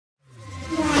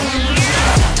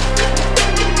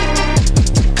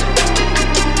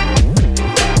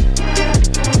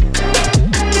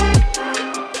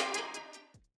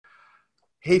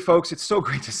Hey folks, it's so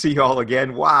great to see you all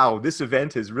again. Wow, this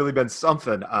event has really been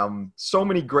something. So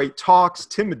many great talks.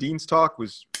 Tim Medine's talk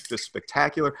was just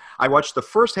spectacular. I watched the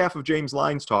first half of James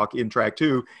Lyne's talk in track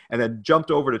 2 and then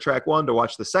jumped over to track 1 to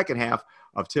watch the second half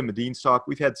of Tim Medine's talk.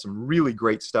 We've had some really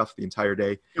great stuff the entire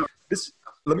day.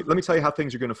 Let me tell you how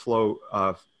things are going to flow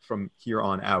from here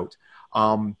on out.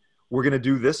 We're going to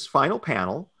do this final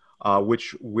panel.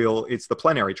 It's the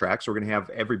plenary track, so we're going to have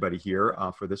everybody here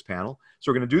for this panel. So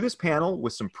we're going to do this panel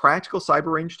with some practical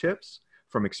cyber range tips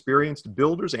from experienced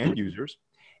builders and users.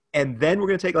 And then we're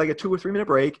going to take like a 2 or 3 minute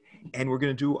break, and we're going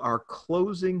to do our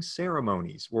closing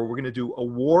ceremonies, where we're going to do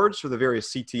awards for the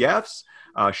various CTFs,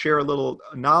 share a little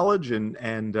knowledge and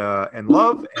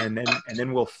love, and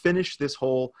then we'll finish this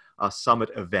whole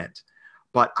summit event.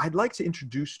 But I'd like to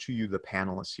introduce to you the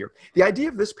panelists here. The idea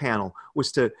of this panel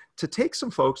was to take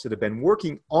some folks that have been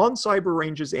working on cyber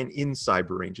ranges and in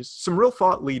cyber ranges, some real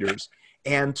thought leaders,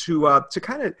 and to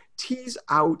kind of tease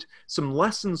out some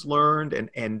lessons learned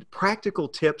and practical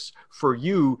tips for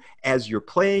you as you're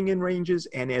playing in ranges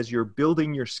and as you're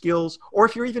building your skills, or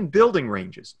if you're even building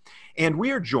ranges. And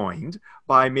we are joined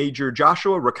by Major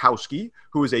Joshua Rykowski,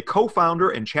 who is a co-founder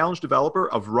and challenge developer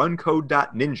of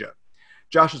RunCode.Ninja.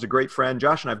 Josh is a great friend.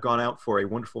 Josh and I have gone out for a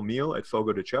wonderful meal at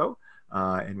Fogo de Chão,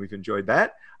 and we've enjoyed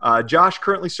that. Josh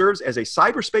currently serves as a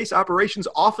cyberspace operations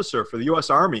officer for the U.S.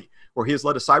 Army, where he has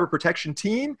led a cyber protection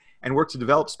team and worked to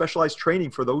develop specialized training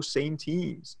for those same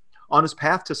teams. On his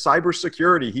path to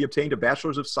cybersecurity, he obtained a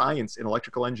Bachelor's of Science in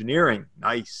Electrical Engineering,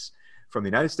 nice, from the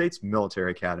United States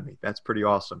Military Academy. That's pretty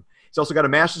awesome. He's also got a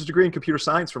master's degree in computer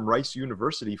science from Rice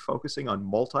University, focusing on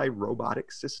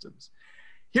multi-robotic systems.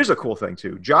 Here's a cool thing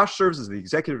too. Josh serves as the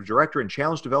executive director and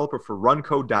challenge developer for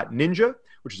RunCode.Ninja,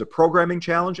 which is a programming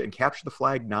challenge and capture the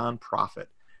flag nonprofit.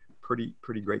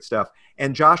 Pretty great stuff.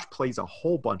 And Josh plays a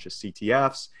whole bunch of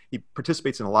CTFs. He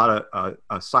participates in a lot of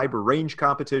cyber range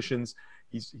competitions.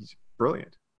 He's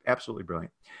brilliant, absolutely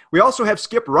brilliant. We also have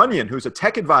Skip Runyan, who's a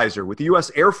tech advisor with the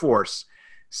U.S. Air Force.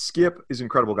 Skip is an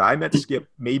incredible guy. I met Skip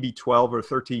maybe 12 or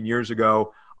 13 years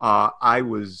ago. I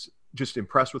was just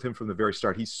impressed with him from the very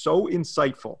start. He's so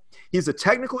insightful. He's a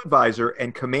technical advisor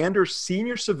and commander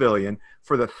senior civilian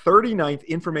for the 39th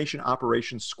Information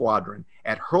Operations Squadron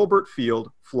at Hurlburt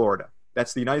Field, Florida.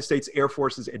 That's the United States Air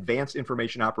Force's Advanced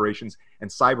Information Operations and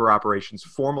Cyber Operations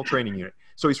Formal Training Unit.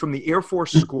 So he's from the Air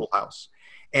Force Schoolhouse.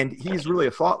 And he's really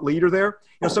a thought leader there.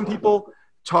 You know, some people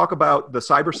talk about the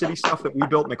Cyber City stuff that we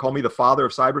built, and they call me the father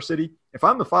of Cyber City. If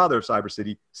I'm the father of Cyber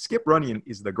City, Skip Runyan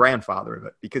is the grandfather of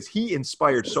it, because he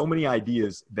inspired so many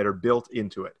ideas that are built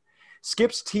into it.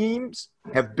 Skip's teams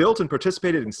have built and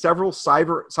participated in several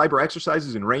cyber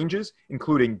exercises and ranges,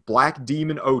 including Black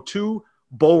Demon 02,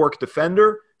 Bulwark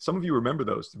Defender. Some of you remember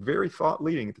those, very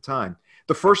thought-leading at the time.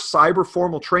 The first cyber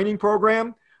formal training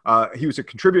program. He was a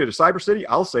contributor to Cyber City.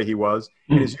 I'll say he was.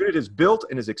 And his unit has built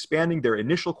and is expanding their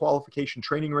initial qualification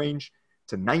training range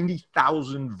to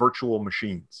 90,000 virtual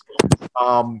machines.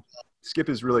 Skip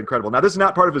is really incredible. Now, this is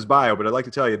not part of his bio, but I'd like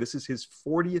to tell you, this is his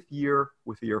 40th year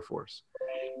with the Air Force.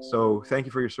 So thank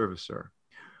you for your service, sir.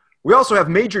 We also have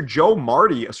Major Joe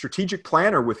Marty, a strategic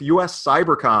planner with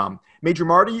USCYBERCOM. Major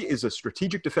Marty is a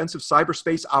strategic defensive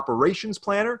cyberspace operations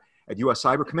planner at US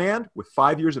Cyber Command with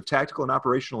 5 years of tactical and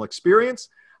operational experience.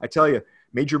 I tell you,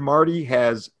 Major Marty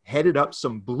has headed up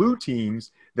some blue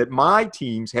teams that my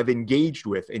teams have engaged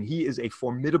with, and he is a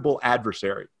formidable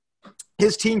adversary.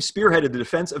 His team spearheaded the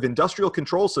defense of industrial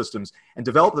control systems and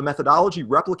developed the methodology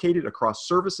replicated across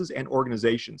services and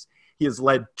organizations. He has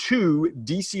led 2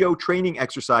 DCO training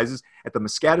exercises at the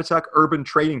Muscatatuck Urban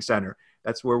Training Center.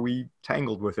 That's where we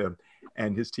tangled with him,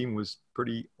 and his team was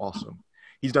pretty awesome.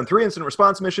 He's done 3 incident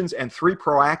response missions and 3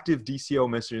 proactive DCO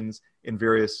missions in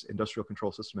various industrial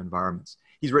control system environments.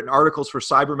 He's written articles for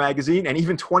Cyber Magazine and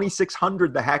even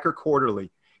 2600 The Hacker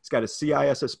Quarterly. He's got a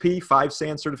CISSP, 5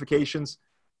 SANS certifications.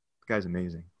 The guy's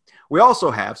amazing. We also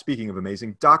have, speaking of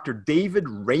amazing, Dr. David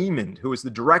Raymond, who is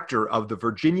the director of the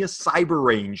Virginia Cyber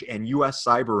Range and US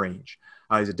Cyber Range.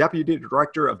 He's a deputy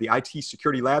director of the IT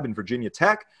Security Lab in Virginia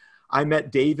Tech. I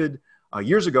met David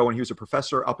years ago when he was a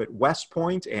professor up at West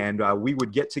Point, and we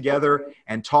would get together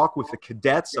and talk with the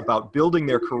cadets about building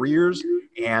their careers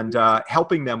and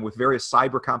helping them with various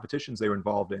cyber competitions they were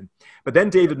involved in. But then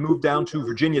David moved down to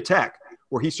Virginia Tech,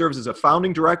 where he serves as a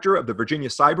founding director of the Virginia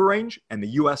Cyber Range and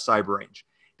the US Cyber Range.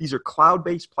 These are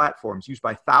cloud-based platforms used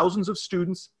by thousands of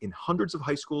students in hundreds of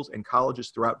high schools and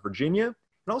colleges throughout Virginia and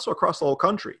also across the whole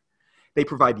country. They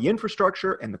provide the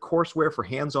infrastructure and the courseware for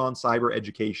hands-on cyber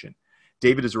education.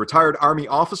 David is a retired Army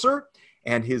officer,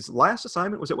 and his last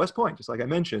assignment was at West Point, just like I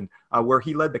mentioned, where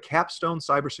he led the capstone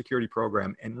cybersecurity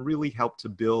program and really helped to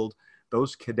build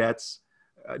those cadets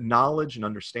knowledge and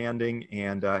understanding,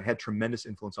 and had tremendous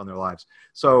influence on their lives.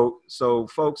 So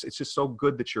folks, it's just so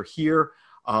good that you're here.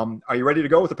 Are you ready to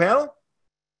go with the panel?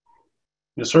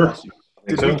 Yes, sir.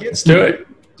 Let's do it.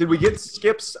 Did we get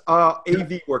Skip's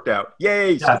AV worked out?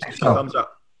 Yay! Yeah, I think so. Thumbs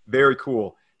up. Very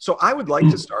cool. So I would like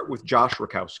to start with Josh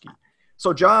Rykowski.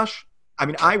 So Josh, I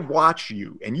mean, I watch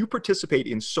you, and you participate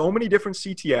in so many different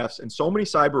CTFs and so many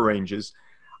cyber ranges.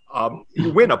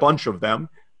 You win a bunch of them,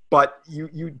 but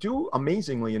you do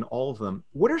amazingly in all of them.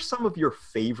 What are some of your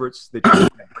favorites that you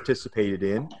participated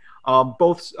in,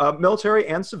 both military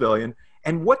and civilian,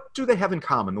 and what do they have in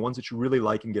common, the ones that you really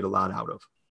like and get a lot out of?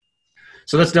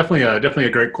 So that's definitely a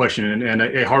great question, and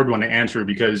a hard one to answer,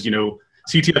 because, you know,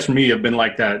 CTFs for me have been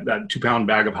like that 2-pound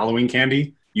bag of Halloween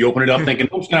candy. You open it up thinking,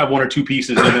 I'm just gonna have 1 or 2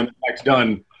 pieces, and then when it's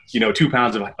done, you know, 2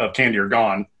 pounds of candy are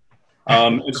gone.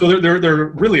 And so there are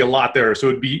really a lot there. So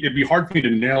it'd be hard for me to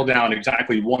nail down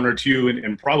exactly 1 or 2,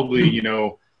 and probably, you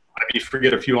know, I may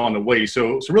forget a few on the way.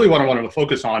 So really what I wanted to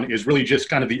focus on is really just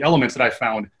kind of the elements that I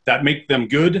found that make them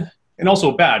good and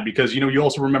also bad, because, you know, you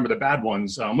also remember the bad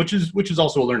ones, which is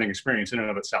also a learning experience in and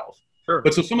of itself. Sure.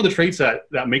 But so some of the traits that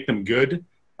make them good,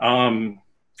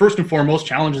 first and foremost,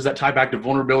 challenges that tie back to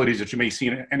vulnerabilities that you may see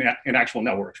in actual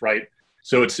networks, right?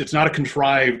 So it's not a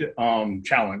contrived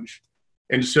challenge.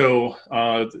 And so,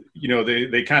 you know,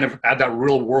 they kind of add that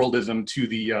real worldism to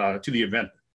the event.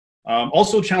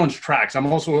 Also challenge tracks. I'm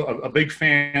also a big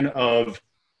fan of,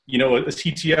 you know, a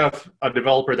CTF, a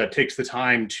developer that takes the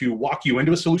time to walk you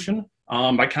into a solution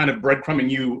by kind of breadcrumbing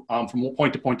you from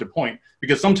point to point to point.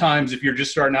 Because sometimes if you're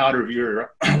just starting out, or if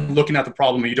you're looking at the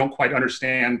problem and you don't quite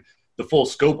understand the full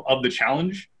scope of the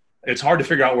challenge, it's hard to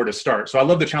figure out where to start. So I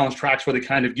love the challenge tracks where they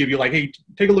kind of give you like, hey,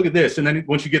 take a look at this. And then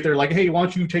once you get there, like, hey, why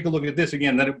don't you take a look at this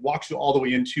again? Then it walks you all the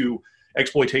way into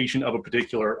exploitation of a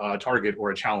particular target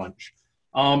or a challenge.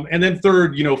 And then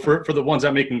third, you know, for the ones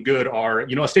that make them good are,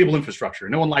 you know, a stable infrastructure.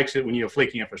 No one likes it when you have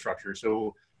flaky infrastructure.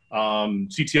 So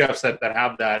CTFs that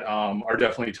have that are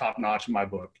definitely top notch in my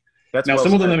book. That's now, well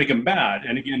some of them said. that make them bad.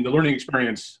 And again, the learning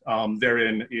experience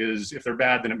therein is, if they're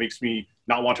bad, then it makes me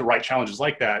not want to write challenges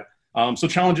like that. So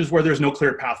challenges where there's no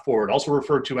clear path forward, also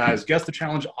referred to as guess the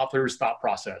challenge author's thought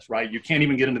process, right? You can't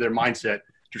even get into their mindset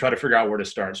to try to figure out where to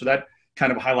start. So that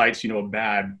kind of highlights, you know, a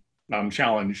bad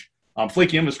challenge.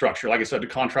 Flaky infrastructure, like I said, to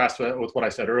contrast with what I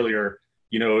said earlier,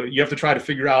 you know, you have to try to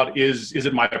figure out, is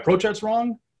it my approach that's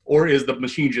wrong, or is the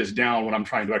machine just down when I'm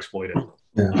trying to exploit it?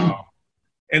 Yeah.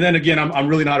 And then again, I'm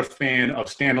really not a fan of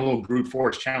standalone brute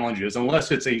force challenges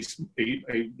unless it's a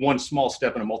one small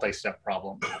step in a multi-step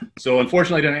problem. So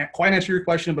unfortunately, I didn't quite answer your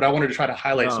question, but I wanted to try to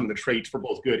highlight some of the traits for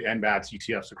both good and bad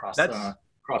CTFs across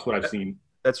what I've seen.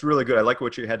 That's really good. I like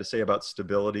what you had to say about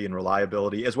stability and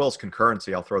reliability, as well as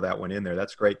concurrency. I'll throw that one in there.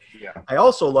 That's great. Yeah. I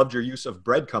also loved your use of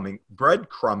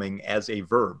breadcrumbing as a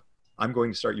verb. I'm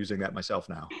going to start using that myself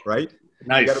now, right?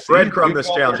 Nice. You got to breadcrumb this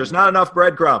challenge. There's not enough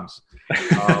breadcrumbs.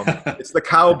 It's the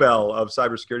cowbell of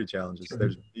cybersecurity challenges.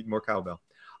 There's need more cowbell.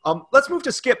 Let's move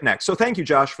to Skip next. So thank you,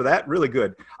 Josh, for that. Really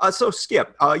good. So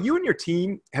Skip, you and your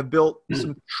team have built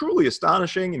some truly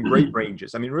astonishing and great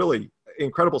ranges. I mean, really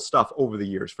incredible stuff over the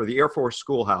years for the Air Force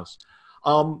Schoolhouse.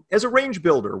 As a range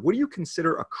builder, what do you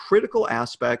consider a critical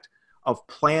aspect of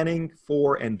planning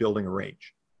for and building a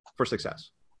range for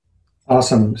success?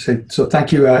 Awesome. So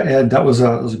thank you, Ed. That was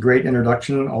a great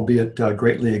introduction, albeit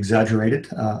greatly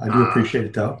exaggerated. I do appreciate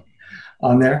it, though,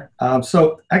 on there.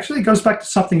 So actually, it goes back to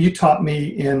something you taught me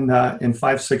in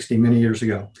 560 many years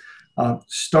ago.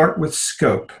 Start with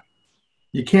scope.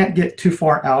 You can't get too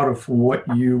far out of what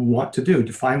you want to do.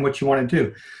 Define what you want to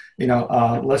do. You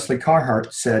know, Leslie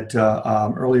Carhart said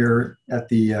earlier at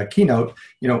the keynote,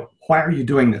 you know, why are you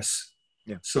doing this?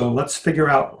 Yeah. So let's figure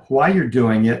out why you're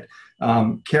doing it.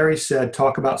 Carrie said,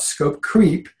 talk about scope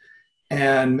creep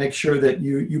and make sure that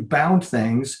you bound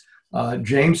things.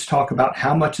 James talked about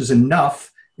how much is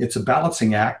enough. It's a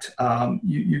balancing act.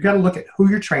 You got to look at who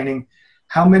you're training,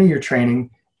 how many you're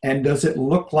training, and does it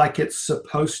look like it's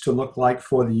supposed to look like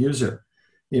for the user?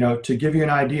 You know, to give you an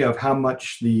idea of how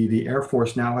much the Air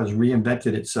Force now has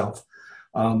reinvented itself.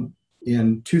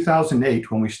 In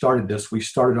 2008, when we started this, we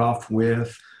started off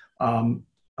with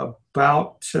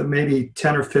about maybe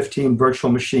 10 or 15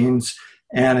 virtual machines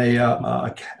and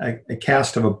a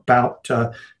cast of about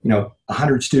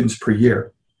 100 students per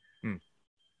year.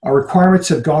 Our requirements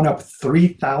have gone up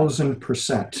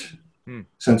 3,000%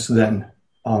 since then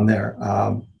on there.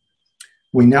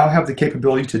 We now have the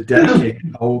capability to dedicate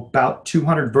about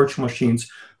 200 virtual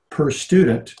machines per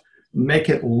student, make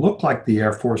it look like the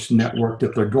Air Force network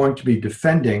that they're going to be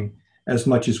defending as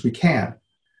much as we can.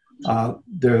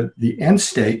 The end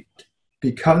state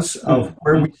because of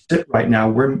where we sit right now,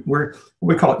 we're what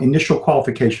we call initial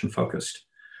qualification focused.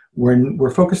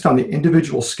 We're focused on the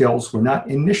individual skills. We're not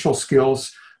initial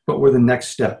skills, but we're the next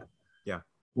step. Yeah.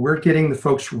 We're getting the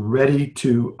folks ready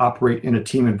to operate in a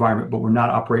team environment, but we're not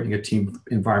operating a team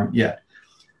environment yet.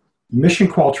 Mission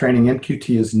qual training,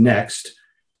 MQT, is next,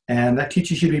 and that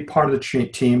teaches you to be part of the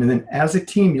team. And then as a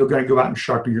team, you're going to go out and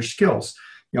sharpen your skills.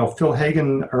 Phil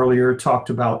Hagen earlier talked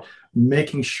about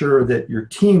making sure that your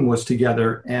team was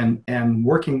together and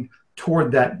working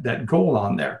toward that goal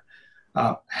on there.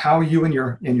 How you and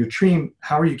your team,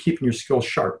 how are you keeping your skills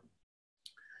sharp?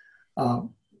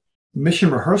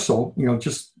 Mission rehearsal,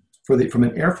 just from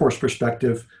an Air Force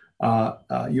perspective,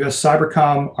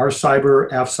 USCYBERCOM,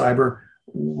 RCyber, AFCyber,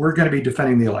 we're going to be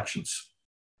defending the elections.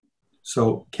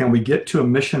 So can we get to a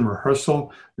mission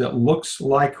rehearsal that looks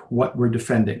like what we're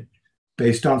defending?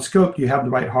 Based on scope, do you have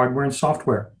the right hardware and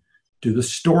software? Do the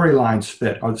storylines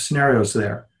fit? Are the scenarios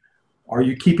there? Are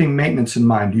you keeping maintenance in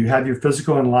mind? Do you have your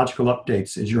physical and logical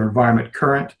updates? Is your environment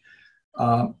current?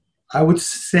 I would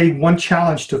say one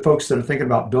challenge to folks that are thinking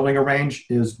about building a range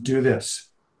is do this.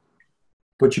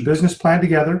 Put your business plan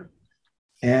together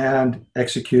and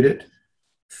execute it.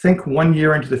 Think 1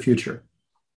 year into the future.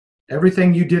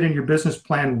 Everything you did in your business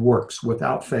plan works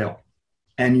without fail,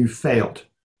 and you failed.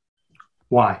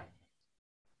 Why?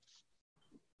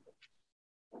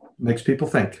 Makes people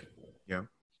think. Yeah.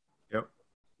 Yep.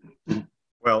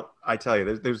 Well, I tell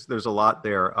you, there's a lot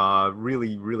there.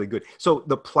 Really, really good. So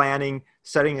the planning,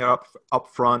 setting it up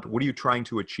front. What are you trying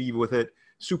to achieve with it?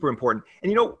 Super important.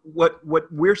 And what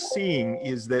we're seeing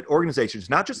is that organizations,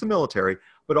 not just the military,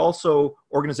 but also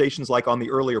organizations like on the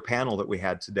earlier panel that we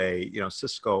had today,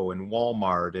 Cisco and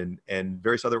Walmart and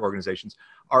various other organizations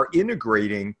are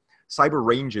integrating cyber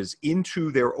ranges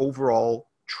into their overall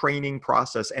training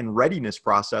process and readiness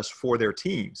process for their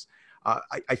teams.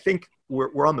 I think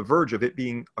we're on the verge of it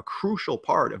being a crucial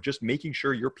part of just making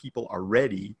sure your people are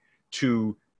ready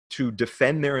to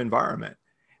defend their environment.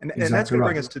 And that's going to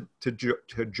bring us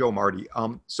to Joe Marty.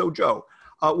 So Joe,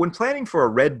 when planning for a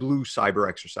red-blue cyber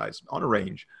exercise on a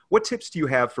range, what tips do you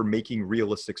have for making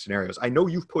realistic scenarios? I know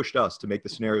you've pushed us to make the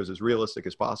scenarios as realistic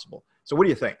as possible. So what do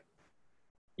you think?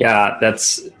 Yeah,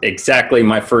 that's exactly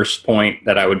my first point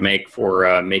that I would make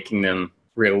for making them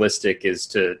realistic is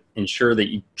to ensure that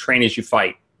you train as you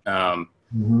fight.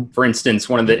 For instance,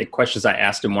 one of the questions I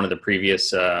asked in one of the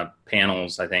previous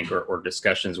panels, I think, or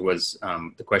discussions was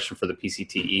the question for the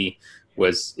PCTE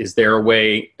was, is there a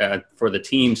way for the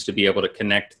teams to be able to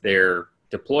connect their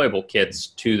deployable kits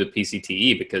to the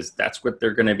PCTE? Because that's what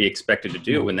they're going to be expected to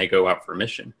do when they go out for a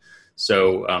mission.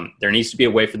 So there needs to be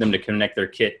a way for them to connect their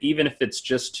kit, even if it's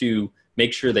just to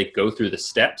make sure they go through the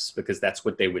steps, because that's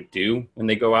what they would do when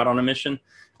they go out on a mission.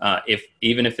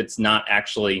 Even if it's not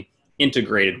actually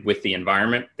integrated with the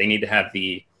environment, they need to have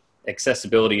the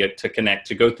accessibility to connect,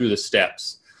 to go through the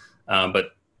steps.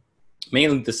 But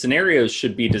mainly the scenarios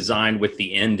should be designed with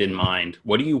the end in mind.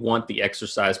 What do you want the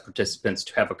exercise participants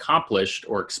to have accomplished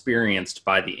or experienced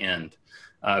by the end?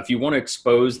 If you want to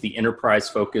expose the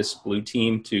enterprise-focused blue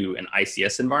team to an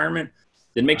ICS environment,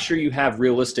 then make sure you have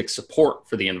realistic support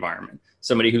for the environment.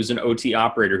 Somebody who's an OT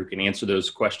operator who can answer those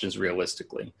questions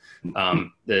realistically.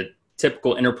 The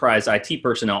typical enterprise IT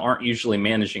personnel aren't usually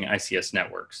managing ICS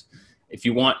networks. If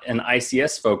you want an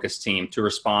ICS-focused team to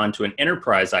respond to an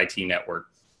enterprise IT network,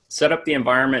 set up the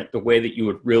environment the way that you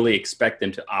would really expect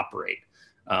them to operate.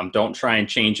 Don't try and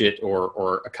change it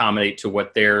or accommodate to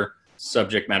what their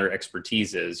subject matter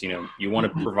expertise is. You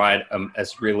want to provide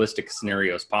as realistic a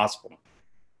scenario as possible.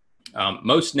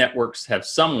 Most networks have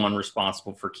someone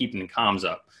responsible for keeping the comms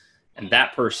up, and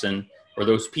that person or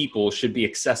those people should be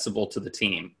accessible to the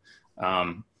team.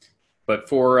 But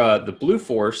for the Blue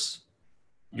Force,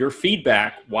 your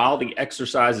feedback while the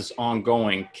exercise is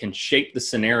ongoing can shape the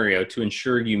scenario to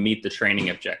ensure you meet the training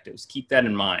objectives. Keep that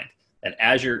in mind, that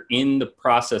as you're in the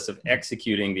process of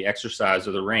executing the exercise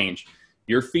or the range,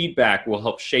 your feedback will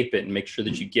help shape it and make sure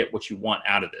that you get what you want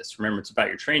out of this. Remember, it's about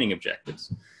your training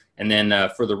objectives. And then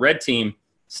for the red team,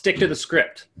 stick to the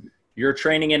script. You're a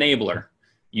training enabler.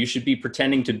 You should be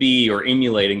pretending to be or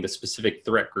emulating the specific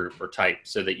threat group or type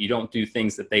so that you don't do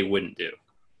things that they wouldn't do.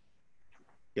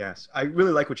 Yes, I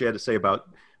really like what you had to say about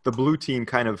the blue team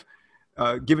kind of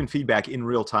giving feedback in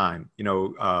real time,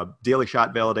 daily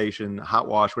shot validation, hot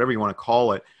wash, whatever you want to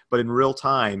call it, but in real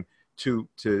time to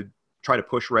try to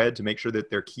push red to make sure that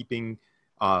they're keeping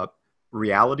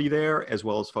reality there as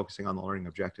well as focusing on the learning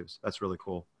objectives. That's really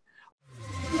cool.